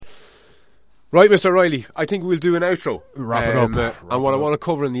Right, Mr. Riley, I think we'll do an outro. Wrap it up. And what I want to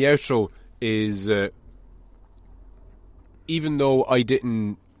cover in the outro is, even though I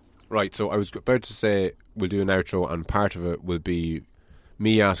didn't... Right, so I was about to say we'll do an outro, and part of it will be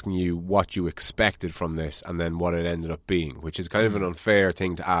me asking you what you expected from this and then what it ended up being, which is kind of an unfair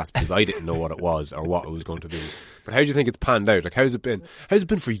thing to ask because I didn't know what it was or what it was going to be. But how do you think it's panned out? Like, how's it been? How's it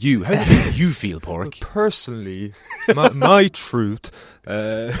been for you? How's it been you feel, Porrick? Personally, my truth,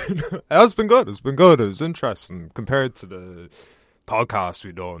 it's been good. It's been good. It was interesting compared to the podcast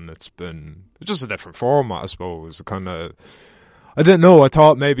we done. It's just a different format, I suppose. Kind of, I didn't know. I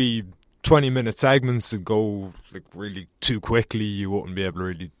thought maybe 20-minute segments would go like really too quickly. You wouldn't be able to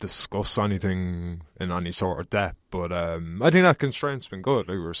really discuss anything in any sort of depth. But I think that constraint's been good.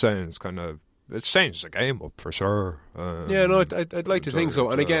 Like we were saying, it's changed the game up for sure. I'd like to think so.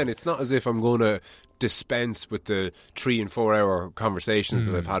 And again, it's not as if I'm going to dispense with the 3 and 4 hour conversations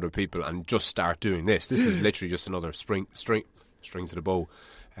that I've had with people and just start doing this. This is literally just another string to the bow.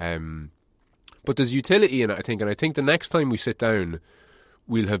 But there's utility in it, I think. And I think the next time we sit down,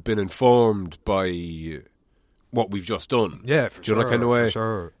 we'll have been informed by what we've just done. Yeah, for Do you know that kind of way? For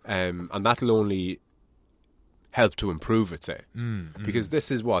sure. And that'll only help to improve it, say. Because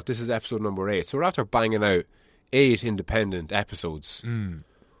this is episode number 8. So we're after banging out 8 independent episodes. And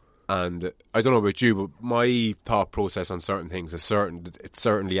I don't know about you, but my thought process on certain things is it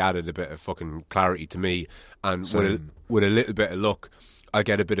certainly added a bit of fucking clarity to me. And with a little bit of luck, I'll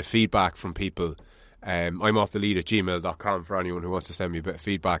get a bit of feedback from people. I'm offthelead@gmail.com for anyone who wants to send me a bit of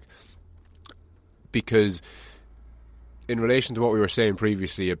feedback. Because in relation to what we were saying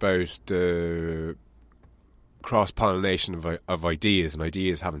previously about the cross-pollination of ideas and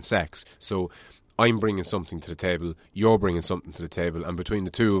ideas having sex, so I'm bringing something to the table, you're bringing something to the table, and between the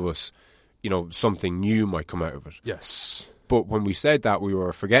two of us, something new might come out of it. Yes. But when we said that, we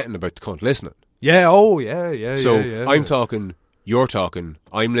were forgetting about the cunt listening. Yeah, yeah. So yeah. I'm talking, you're talking,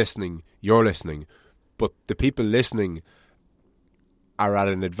 I'm listening, you're listening, but the people listening are at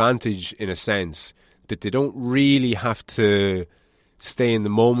an advantage in a sense that they don't really have to stay in the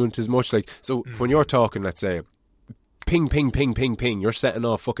moment as much. Like, so when you're talking, let's say, ping, ping, ping, ping, ping, you're setting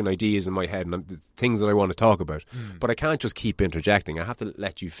off fucking ideas in my head and the things that I want to talk about. But I can't just keep interjecting. I have to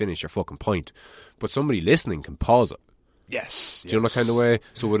let you finish your fucking point. But somebody listening can pause it. Yes. Do you know that kind of way?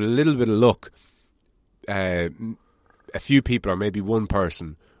 So with a little bit of luck, a few people or maybe one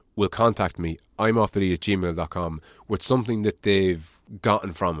person will contact me. I'm offthelead@gmail.com with something that they've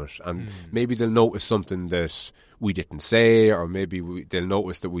gotten from it, and maybe they'll notice something that we didn't say, or maybe they'll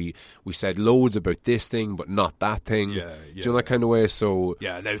notice that we said loads about this thing but not that thing. Do you know that kind of way? So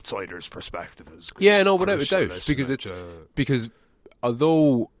an outsider's perspective is without a doubt, because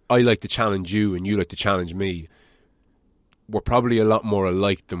although I like to challenge you and you like to challenge me, we're probably a lot more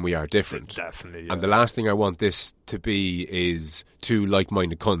alike than we are different. Definitely, yeah. And the last thing I want this to be is two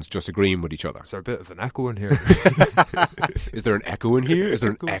like-minded cunts just agreeing with each other. Is there a bit of an echo in here? Is there an echo in here? Is there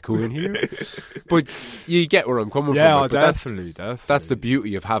an echo in here? But you get where I'm coming from. Yeah, definitely. That's the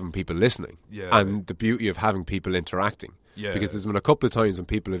beauty of having people listening. Yeah. And the beauty of having people interacting. Yeah. Because there's been a couple of times when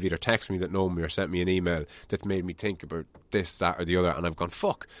people have either texted me that know me or sent me an email that's made me think about this, that or the other, and I've gone,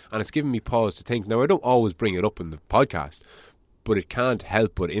 fuck. And it's given me pause to think. Now, I don't always bring it up in the podcast, but it can't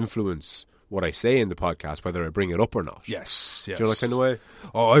help but influence what I say in the podcast, whether I bring it up or not. Yes. Do you know that kind of way?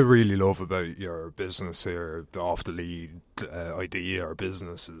 Oh, I really love about your business here, the Off the Lead idea or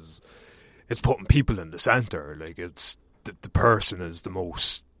business is it's putting people in the centre. Like, it's the person is the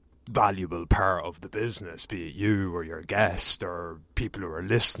most valuable part of the business, be it you or your guest or people who are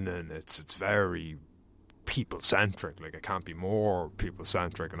listening. It's very people centric. Like, it can't be more people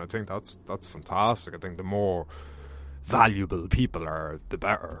centric, and I think that's fantastic. I think the more valuable people are, the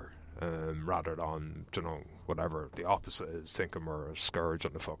better, rather than whatever the opposite is, thinking we're a scourge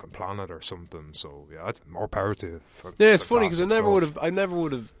on the fucking planet or something. So yeah, more power to you. Yeah, it's funny because I never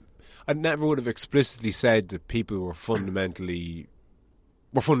would have explicitly said that people were fundamental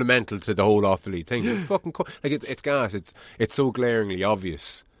to the whole Off the Lead thing. It's fucking it's gas. It's so glaringly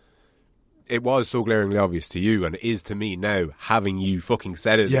obvious. It was so glaringly obvious to you, and it is to me now, having you fucking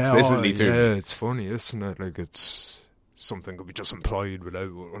said it explicitly to me. Yeah, it's funny, isn't it? Like, it's something could be just implied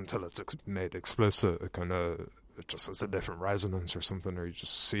until it's made explicit. It just has a different resonance or something, or you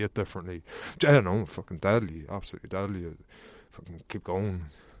just see it differently. I don't know, fucking deadly, absolutely deadly. Fucking keep going.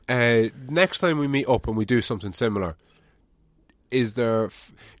 Next time we meet up and we do something similar, is there...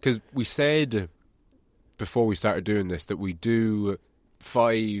 Because we said before we started doing this that we do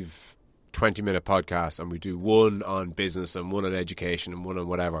 5 20-minute podcasts and we do one on business and one on education and one on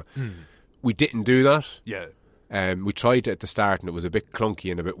whatever. We didn't do that. Yeah. We tried it at the start and it was a bit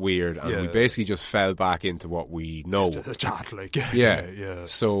clunky and a bit weird, and we basically just fell back into what we know. Just a chat, like yeah.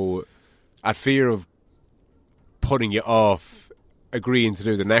 So, at fear of putting you off agreeing to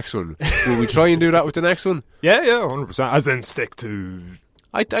do the next one, will we try and do that with the next one? Yeah, 100%. As in stick to.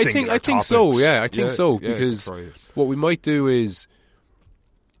 I think so. Yeah, I think so, yeah, because what we might do is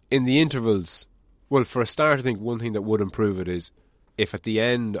in the intervals. Well, for a start, I think one thing that would improve it is if at the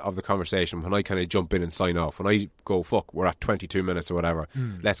end of the conversation, when I kind of jump in and sign off, when I go, fuck, we're at 22 minutes or whatever,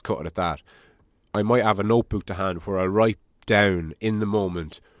 let's cut it at that, I might have a notebook to hand where I write down in the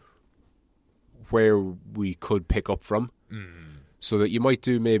moment where we could pick up from. So that you might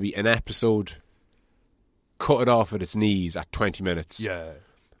do maybe an episode, cut it off at its knees at 20 minutes. Yeah.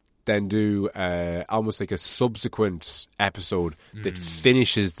 Then do almost like a subsequent episode that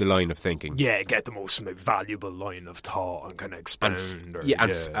finishes the line of thinking. Yeah, get the most valuable line of thought and kind of expound.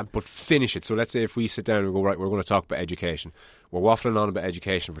 But finish it. So let's say if we sit down and go, right, we're going to talk about education. We're waffling on about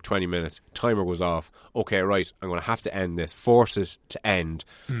education for 20 minutes. Timer goes off. Okay, right, I'm going to have to end this. Force it to end.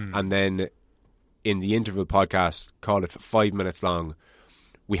 And then in the interval podcast, call it 5 minutes long,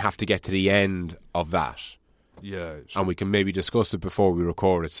 we have to get to the end of that. Yeah, and we can maybe discuss it before we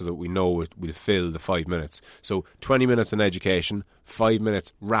record it so that we know it will fill the 5 minutes. So 20 minutes on education, 5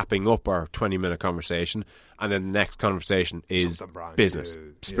 minutes wrapping up our 20-minute conversation, and then the next conversation is business,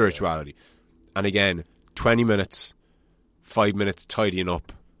 spirituality. And again, 20 minutes, 5 minutes tidying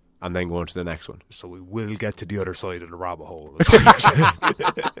up, and then go on to the next one. So we will get to the other side of the rabbit hole.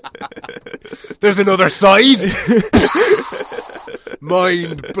 There's another side?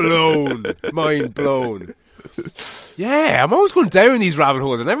 Mind blown. Yeah, I'm always going down these rabbit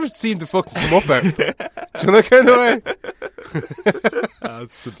holes. I never seem to fucking come up out. Do you know that kind of way?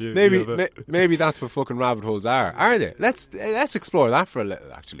 That's the beauty. Maybe that's what fucking rabbit holes are they? Let's explore that for a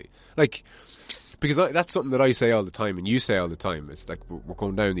little, actually. Like, because that's something that I say all the time and you say all the time. It's like we're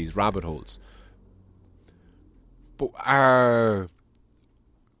going down these rabbit holes. But are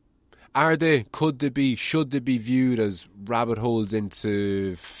they, could they be, should they be viewed as rabbit holes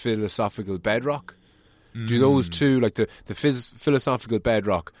into philosophical bedrock? Do those two, like the philosophical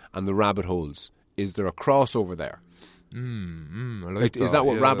bedrock and the rabbit holes, is there a crossover there? Like is that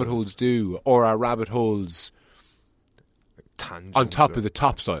what rabbit holes do? Or are rabbit holes tangents on top of the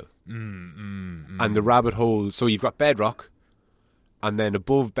topsoil? And the rabbit hole, so you've got bedrock, and then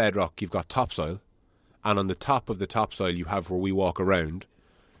above bedrock you've got topsoil, and on the top of the topsoil you have where we walk around,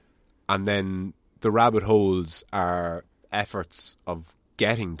 and then the rabbit holes are efforts of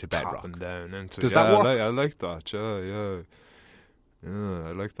getting to bedrock. And down into, does that work? I like that. Yeah,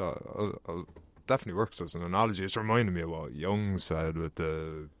 I like that. I'll definitely works as an analogy. It's reminding me of what Jung said with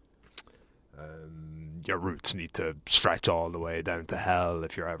the your roots need to stretch all the way down to hell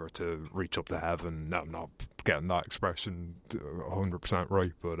if you're ever to reach up to heaven. No, I'm not getting that expression 100%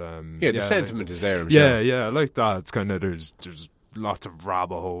 right, but the sentiment is there. Yeah, I like that. It's kind of there's lots of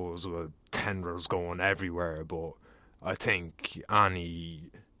rabbit holes with tendrils going everywhere, but I think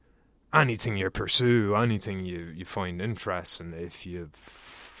anything you pursue, anything you find interest in, if you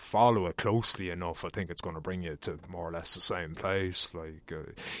follow it closely enough, I think it's going to bring you to more or less the same place. Like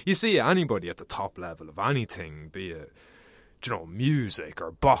you see anybody at the top level of anything, be it music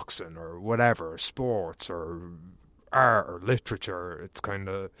or boxing or whatever, sports or art or literature, it's kind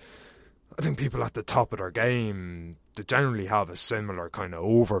of, I think people at the top of their game, they generally have a similar kind of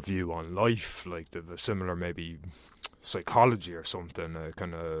overview on life, like they've a similar maybe psychology or something,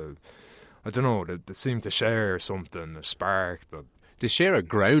 kind of, I don't know, they seem to share something, a spark that they share a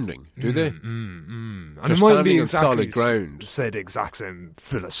grounding, do they? And they're it might standing be on exactly solid ground. Say the exact same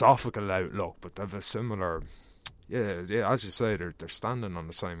philosophical outlook, but they have a similar, as you say, they're standing on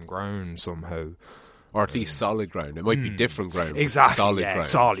the same ground somehow, or at least solid ground. It might be different ground, exactly. Solid ground.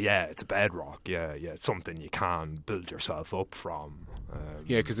 It's a bedrock. It's something you can build yourself up from.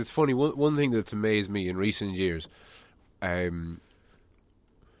 Because it's funny. One thing that's amazed me in recent years,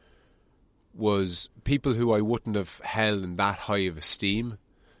 was people who I wouldn't have held in that high of esteem.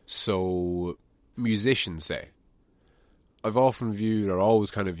 So, musicians, say. I've often viewed, or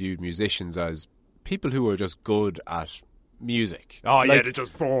always kind of viewed musicians as people who are just good at music. Oh, like, they're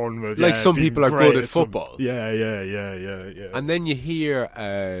just born with, like some people are good at football. Yeah. And then you hear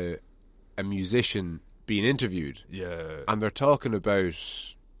a musician being interviewed. Yeah. And they're talking about,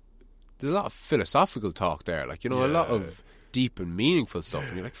 there's a lot of philosophical talk there. Like, a lot of deep and meaningful stuff,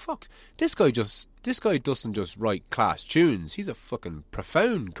 and you're like, fuck, this guy doesn't just write class tunes. He's a fucking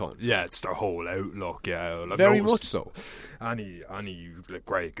profound cunt. Yeah, it's their whole outlook. Yeah, well, very much so. Any like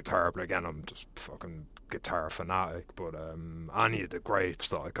great guitar, but again, I'm just fucking guitar fanatic. But any of the greats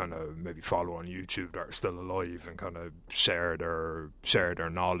that I kind of maybe follow on YouTube that are still alive and kind of share their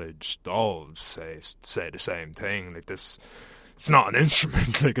knowledge, they all say the same thing. Like this. It's not an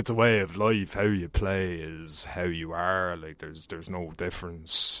instrument, like it's a way of life. How you play is how you are. Like there's no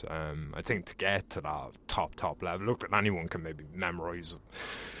difference. I think to get to that top level, look, anyone can maybe memorize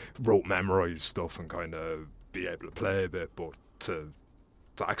stuff and kind of be able to play a bit, but to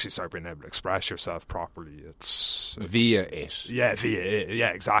actually start being able to express yourself properly, it's via it. Yeah,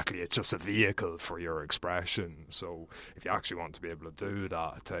 exactly. It's just a vehicle for your expression. So if you actually want to be able to do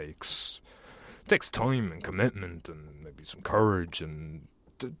that, it takes time and commitment and maybe some courage and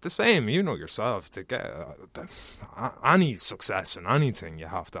the same, you know yourself, to get any success in anything, you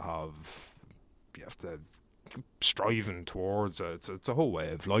have to striving towards it. It's a whole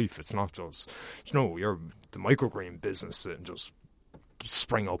way of life. It's not just, you're the microgreen business and just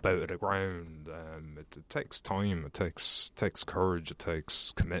spring up out of the ground. It takes time, it takes courage, it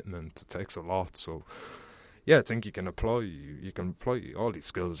takes commitment, it takes a lot. So yeah, I think you can apply all these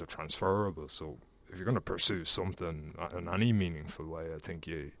skills are transferable. So if you're going to pursue something in any meaningful way, I think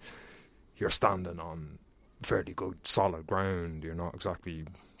you're standing on fairly good solid ground. You're not exactly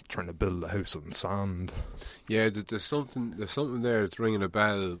trying to build a house on sand. Yeah, there's something there that's ringing a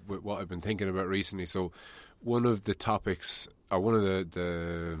bell with what I've been thinking about recently. So one of the topics, or one of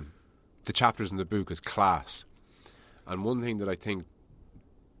the chapters in the book is class, and one thing that I think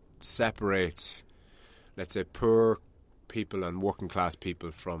separates, let's say, poor people and working class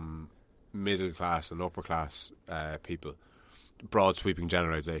people from middle class and upper class people, broad sweeping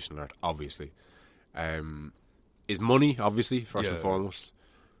generalisation alert, obviously, is money, obviously, first and foremost,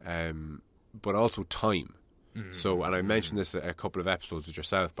 but also time. Mm-hmm. So, and I mentioned this a couple of episodes with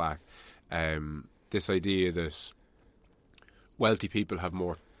yourself back, this idea that wealthy people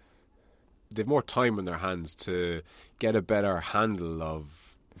they've more time on their hands to get a better handle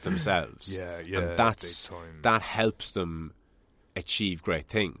of themselves. And that helps them achieve great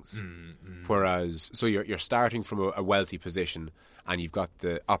things. Whereas, so you're starting from a wealthy position, and you've got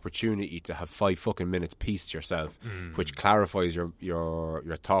the opportunity to have 5 fucking minutes peace to yourself, which clarifies your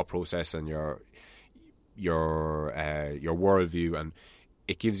thought process and your worldview, and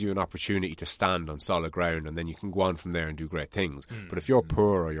it gives you an opportunity to stand on solid ground, and then you can go on from there and do great things. But if you're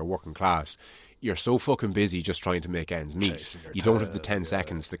poor or you're working class, you're so fucking busy just trying to make ends meet. You don't have the 10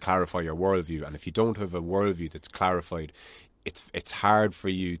 seconds to clarify your worldview, and if you don't have a worldview that's clarified, it's hard for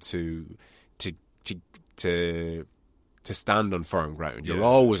you to stand on firm ground. You're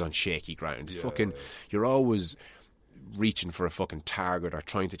always on shaky ground. You're always reaching for a fucking target, or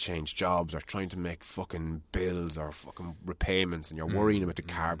trying to change jobs, or trying to make fucking bills or fucking repayments, and you're worrying about the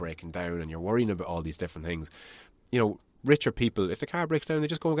car breaking down, and you're worrying about all these different things. You know, richer people, if the car breaks down, they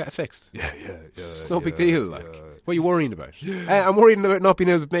just go and get it fixed. It's no big deal. What are you worrying about? I'm worried about not being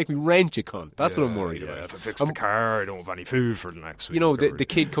able to make me rent, you cunt. That's what I'm worried about. If I fix the car, I don't have any food for the next week. You know, the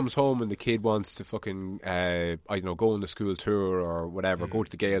kid comes home and the kid wants to fucking go on the school tour or whatever, go to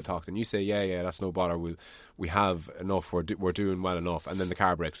the Gael talk, and you say, yeah, that's no bother, we have enough, we're doing well enough, and then the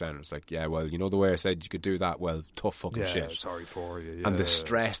car breaks down. It's like, yeah, well, you know the way I said you could do that? Well, tough fucking shit. Sorry for you. And the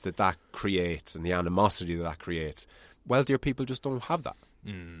stress that creates, and the animosity that creates, wealthier people just don't have that.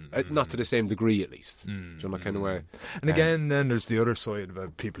 Not to the same degree, at least. Do you know that kind of way? And again, then there's the other side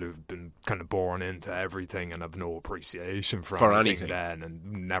about people who've been kind of born into everything and have no appreciation for anything. Then,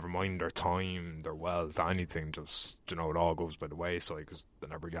 and never mind their time, their wealth, anything. Just, it all goes by the wayside because they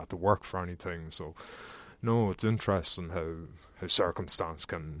never got to work for anything. So, no, it's interesting how circumstance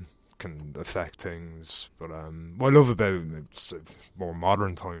can affect things. But what I love about more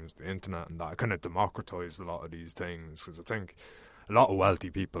modern times, the internet and that, kind of democratised a lot of these things, because I think a lot of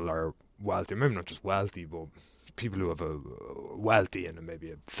wealthy people are wealthy, maybe not just wealthy, but people who have a wealthy in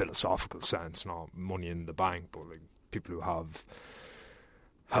maybe a philosophical sense, not money in the bank, but like people who have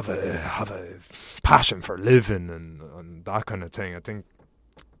a passion for living and that kind of thing. I think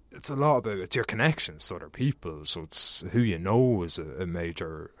it's a lot about, it's your connections to other people, so it's who you know is a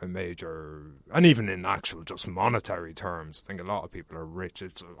major, and even in actual just monetary terms, I think a lot of people are rich.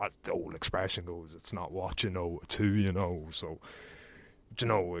 It's, as the old expression goes, it's not what you know, it's who you know. So,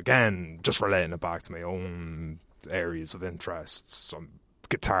 again, just relating it back to my own areas of interests, I'm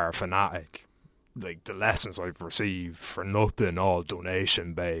guitar fanatic. Like, the lessons I've received for nothing, all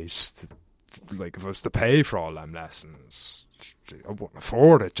donation based, like, if I was to pay for all them lessons, I wouldn't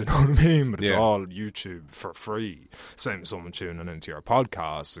afford it, do you know what I mean? But it's all YouTube for free. Same as someone tuning into your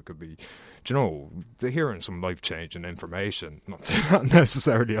podcast. It could be, do you know, they're hearing some life-changing information. Not saying that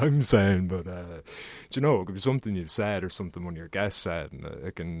necessarily I'm saying, but, do you know, it could be something you've said or something one of your guests said, and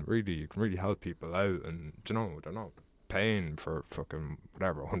it can really help people out. And, do you know, they're not paying for fucking,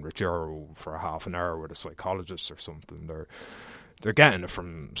 whatever, €100 for a half an hour with a psychologist or something. They're getting it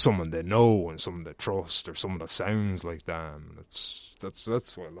from someone they know and someone they trust or someone that sounds like them. That's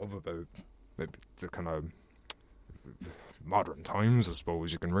what I love about maybe the kind of modern times, I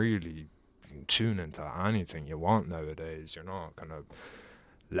suppose. You can really tune into anything you want nowadays. You're not kind of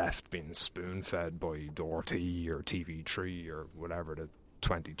left being spoon-fed by RT or TV3 or whatever the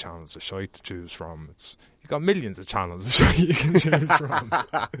 20 channels of shite to choose from. You've got millions of channels of shite you can choose from.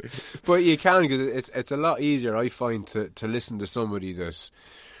 But you can, because it's a lot easier, I find, to listen to somebody that,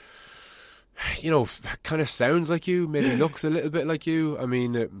 you know, kind of sounds like you, maybe looks a little bit like you. I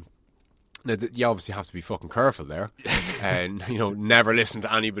mean, you obviously have to be fucking careful there, and, you know, never listen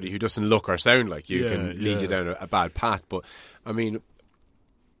to anybody who doesn't look or sound like you. Can lead you down a bad path. But I mean,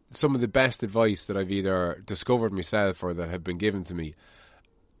 some of the best advice that I've either discovered myself or that have been given to me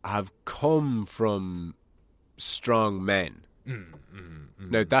have come from strong men.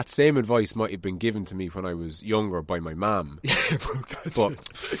 Now, that same advice might have been given to me when I was younger by my mum.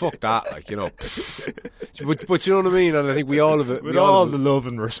 But fuck that, like, you know. But you know what I mean? And I think we all have it. With all the love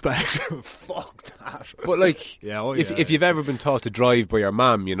and respect. Fuck that. But, like, if you've ever been taught to drive by your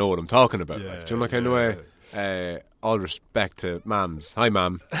mum, you know what I'm talking about. Like, do you know, like, anyway, all respect to mums. Hi,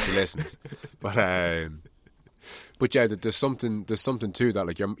 mum, she listens. But yeah, there's something to that.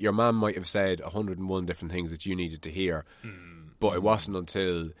 Like, your mum might have said 101 different things that you needed to hear, but it wasn't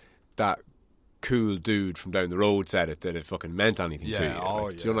until that cool dude from down the road said it that it fucking meant anything to you.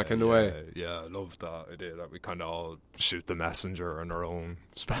 Like, do you know, like, in the way? Yeah, I love that idea that we kind of all shoot the messenger in our own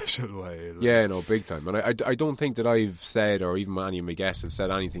special way. Like. Yeah, no, big time. And I don't think that I've said, or even any of my guests have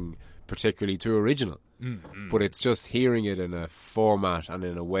said anything particularly too original. But it's just hearing it in a format and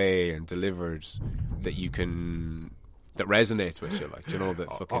in a way and delivered that you can, that resonates with you, like, you know, that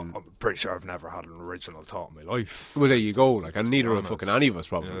fucking. I'm pretty sure I've never had an original thought in my life. Well, there you go, like, and neither have fucking any of us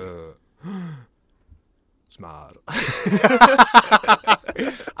probably. It's mad.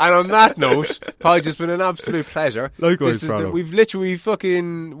 And on that note, Paul, just been an absolute pleasure. Likewise, we've literally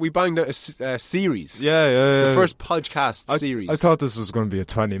we banged out a series. Yeah. The first podcast series. I thought this was going to be a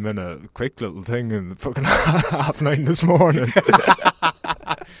 20-minute quick little thing in fucking 9:30 this morning.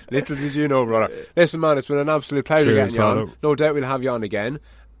 Little did you know, brother. Listen, man, it's been an absolute pleasure getting you on. No doubt we'll have you on again.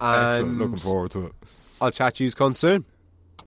 And excellent. Looking forward to it. I'll chat to you soon.